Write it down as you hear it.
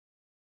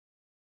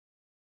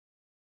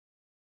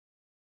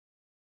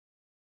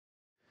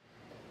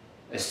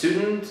A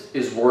student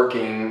is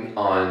working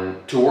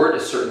toward a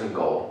certain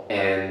goal,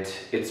 and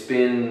it's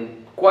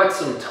been quite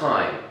some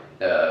time.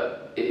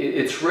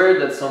 It's rare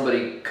that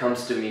somebody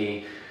comes to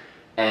me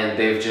and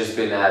they've just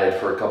been at it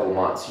for a couple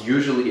months.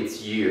 Usually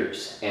it's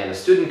years. And a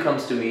student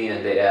comes to me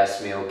and they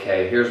ask me,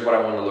 okay, here's what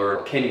I want to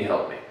learn. Can you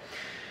help me?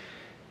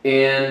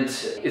 And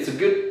it's a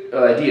good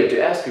idea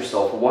to ask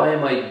yourself, why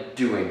am I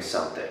doing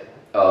something?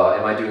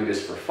 Am I doing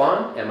this for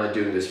fun? Am I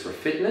doing this for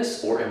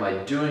fitness? Or am I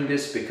doing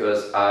this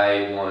because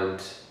I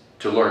want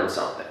to learn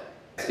something?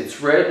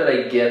 It's rare that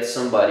I get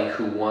somebody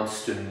who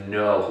wants to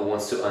know, who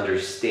wants to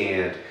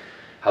understand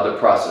how the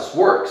process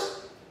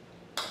works.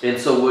 And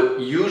so what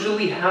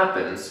usually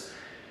happens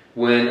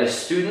when a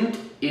student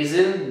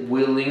isn't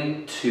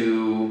willing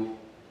to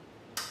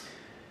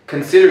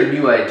consider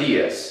new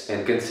ideas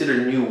and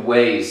consider new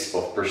ways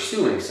of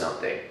pursuing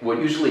something, what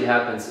usually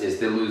happens is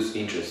they lose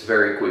interest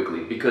very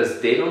quickly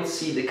because they don't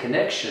see the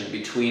connection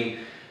between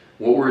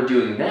what we're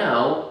doing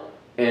now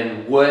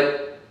and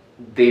what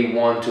they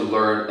want to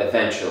learn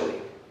eventually.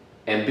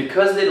 And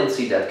because they don't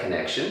see that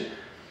connection,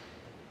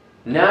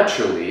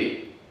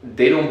 naturally,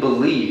 they don't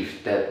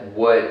believe that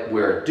what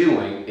we're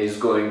doing is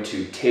going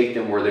to take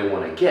them where they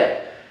want to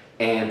get.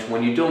 And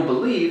when you don't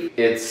believe,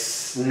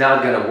 it's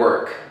not going to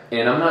work.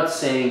 And I'm not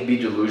saying be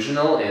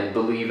delusional and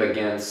believe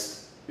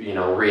against,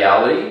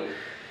 reality.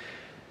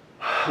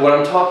 What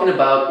I'm talking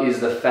about is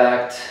the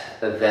fact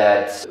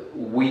that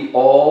we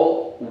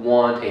all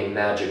want a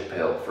magic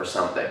pill for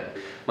something.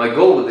 My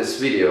goal with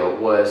this video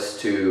was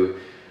to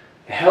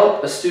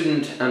help a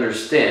student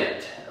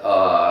understand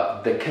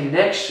the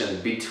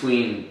connection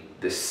between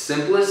the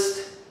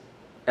simplest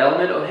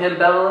element of hand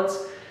balance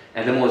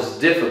and the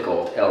most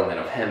difficult element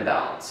of hand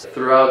balance.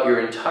 Throughout your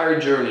entire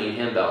journey in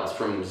hand balance,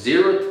 from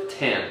 0 to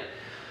 10,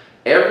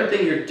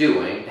 everything you're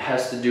doing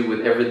has to do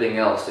with everything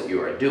else that you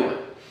are doing.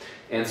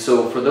 And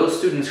so for those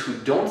students who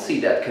don't see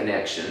that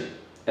connection,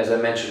 as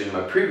I mentioned in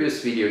my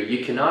previous video,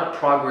 you cannot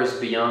progress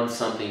beyond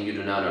something you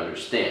do not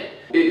understand.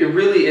 It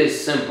really is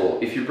simple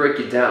if you break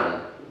it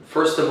down.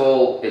 First of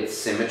all, it's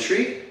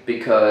symmetry,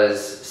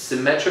 because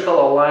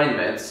symmetrical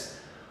alignments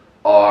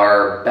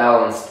are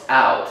balanced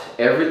out.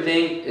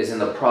 Everything is in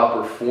the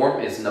proper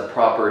form, is in the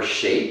proper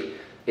shape,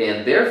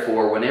 and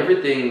therefore when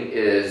everything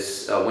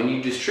is, when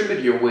you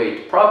distribute your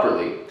weight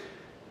properly,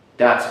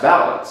 that's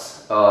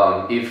balance.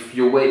 If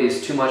your weight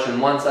is too much on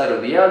one side or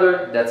the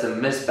other, that's a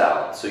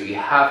misbalance. So you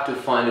have to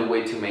find a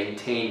way to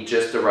maintain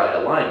just the right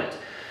alignment.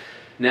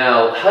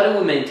 Now, how do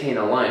we maintain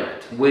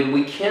alignment? When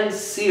we can't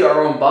see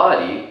our own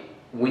body,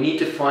 we need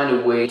to find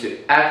a way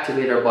to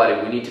activate our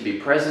body. We need to be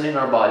present in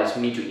our bodies.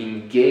 We need to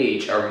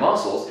engage our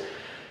muscles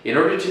in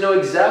order to know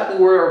exactly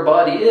where our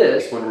body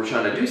is when we're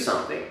trying to do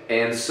something.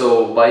 And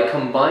so by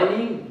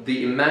combining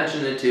the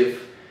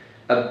imaginative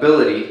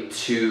ability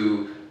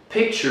to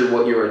picture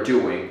what you are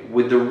doing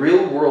with the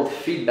real world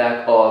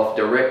feedback of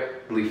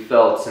directly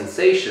felt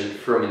sensation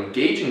from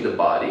engaging the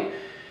body,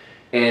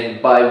 and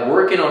by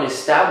working on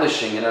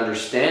establishing and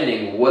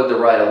understanding what the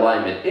right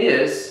alignment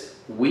is,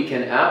 we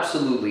can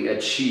absolutely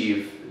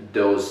achieve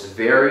those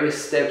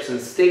various steps and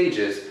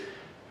stages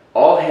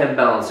of hand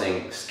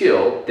balancing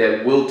skill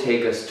that will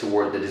take us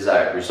toward the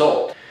desired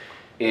result.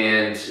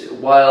 And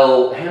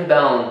while hand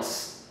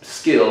balance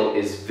skill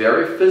is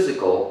very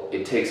physical,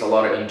 it takes a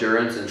lot of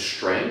endurance and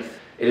strength,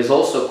 it is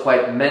also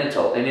quite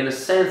mental, and in a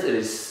sense it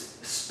is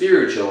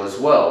spiritual as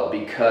well,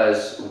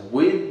 because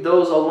with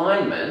those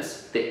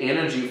alignments, the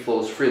energy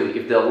flows freely.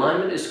 If the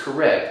alignment is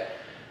correct,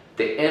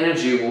 the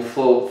energy will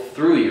flow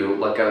through you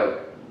like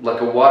a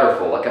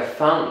waterfall, like a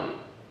fountain.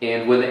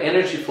 And when the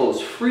energy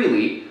flows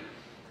freely,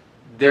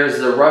 there's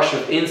a rush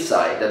of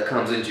insight that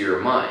comes into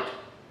your mind.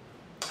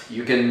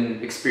 You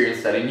can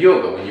experience that in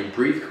yoga when you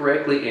breathe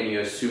correctly and you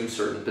assume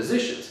certain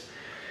positions.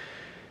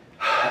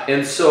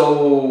 And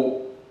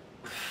so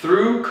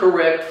through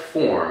correct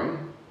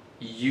form,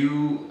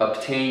 you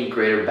obtain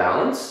greater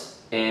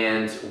balance,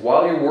 and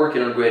while you're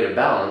working on greater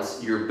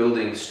balance, you're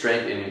building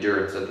strength and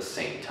endurance at the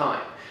same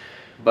time.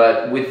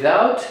 But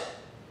without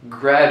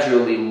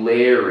gradually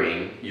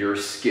layering your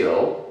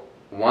skill,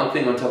 one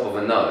thing on top of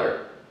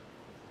another,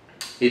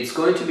 it's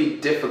going to be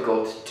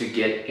difficult to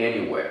get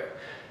anywhere.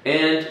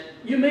 And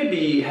you may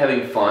be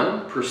having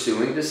fun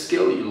pursuing this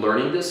skill, you're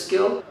learning this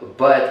skill,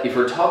 but if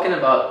we're talking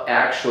about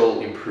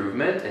actual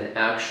improvement and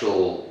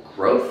actual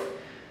growth,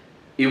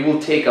 it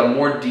will take a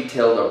more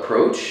detailed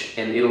approach,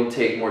 and it'll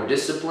take more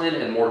discipline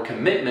and more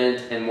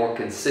commitment and more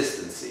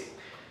consistency.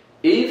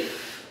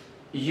 If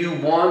you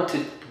want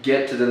to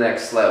get to the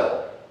next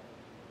level,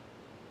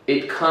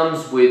 it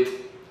comes with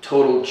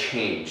total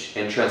change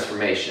and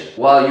transformation.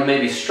 While you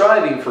may be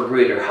striving for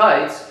greater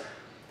heights,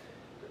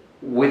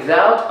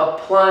 without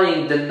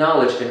applying the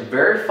knowledge and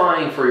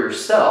verifying for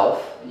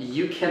yourself,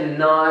 you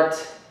cannot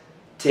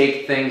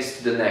take things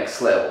to the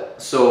next level.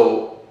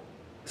 So,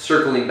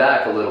 circling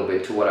back a little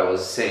bit to what I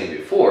was saying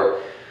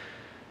before,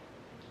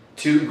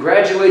 to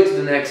graduate to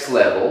the next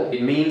level,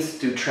 it means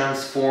to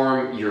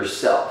transform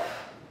yourself.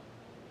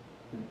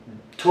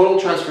 Total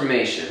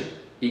transformation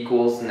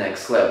equals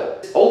next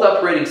level. Old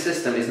operating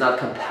system is not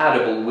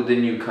compatible with the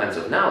new kinds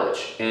of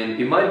knowledge, and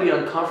it might be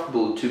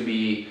uncomfortable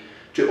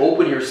to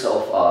open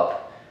yourself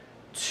up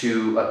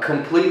to a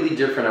completely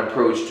different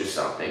approach to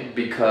something,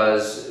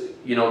 because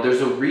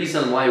there's a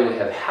reason why we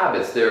have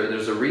habits.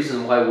 There's a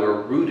reason why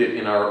we're rooted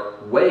in our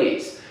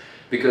ways,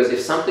 because if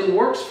something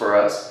works for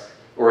us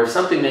or if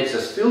something makes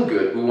us feel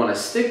good, we want to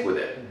stick with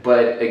it.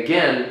 But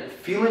again,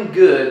 feeling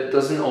good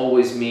doesn't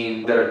always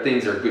mean that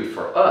things are good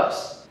for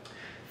us.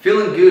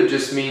 Feeling good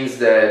just means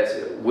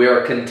that we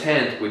are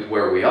content with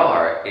where we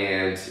are,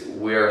 and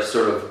we're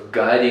sort of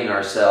guiding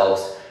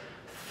ourselves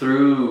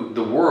through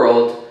the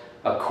world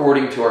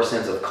according to our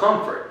sense of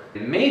comfort.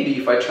 And maybe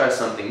if I try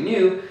something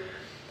new,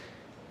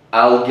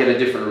 I'll get a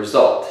different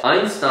result.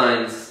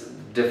 Einstein's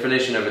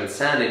definition of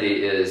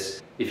insanity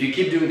is, if you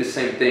keep doing the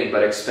same thing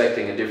but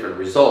expecting a different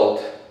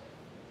result,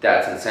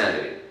 that's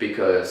insanity,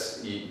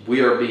 because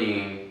we are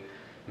being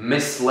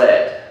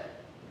misled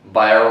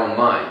by our own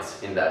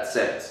minds in that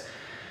sense.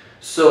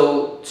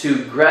 So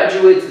to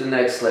graduate to the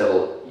next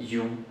level,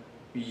 you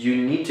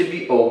need to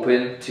be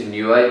open to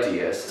new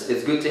ideas.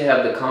 It's good to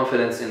have the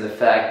confidence in the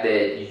fact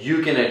that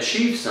you can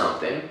achieve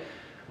something,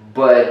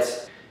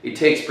 but it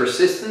takes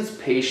persistence,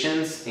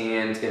 patience,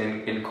 and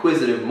an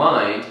inquisitive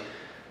mind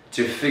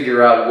to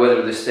figure out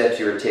whether the steps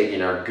you're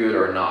taking are good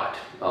or not,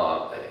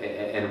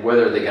 and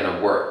whether they're going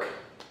to work.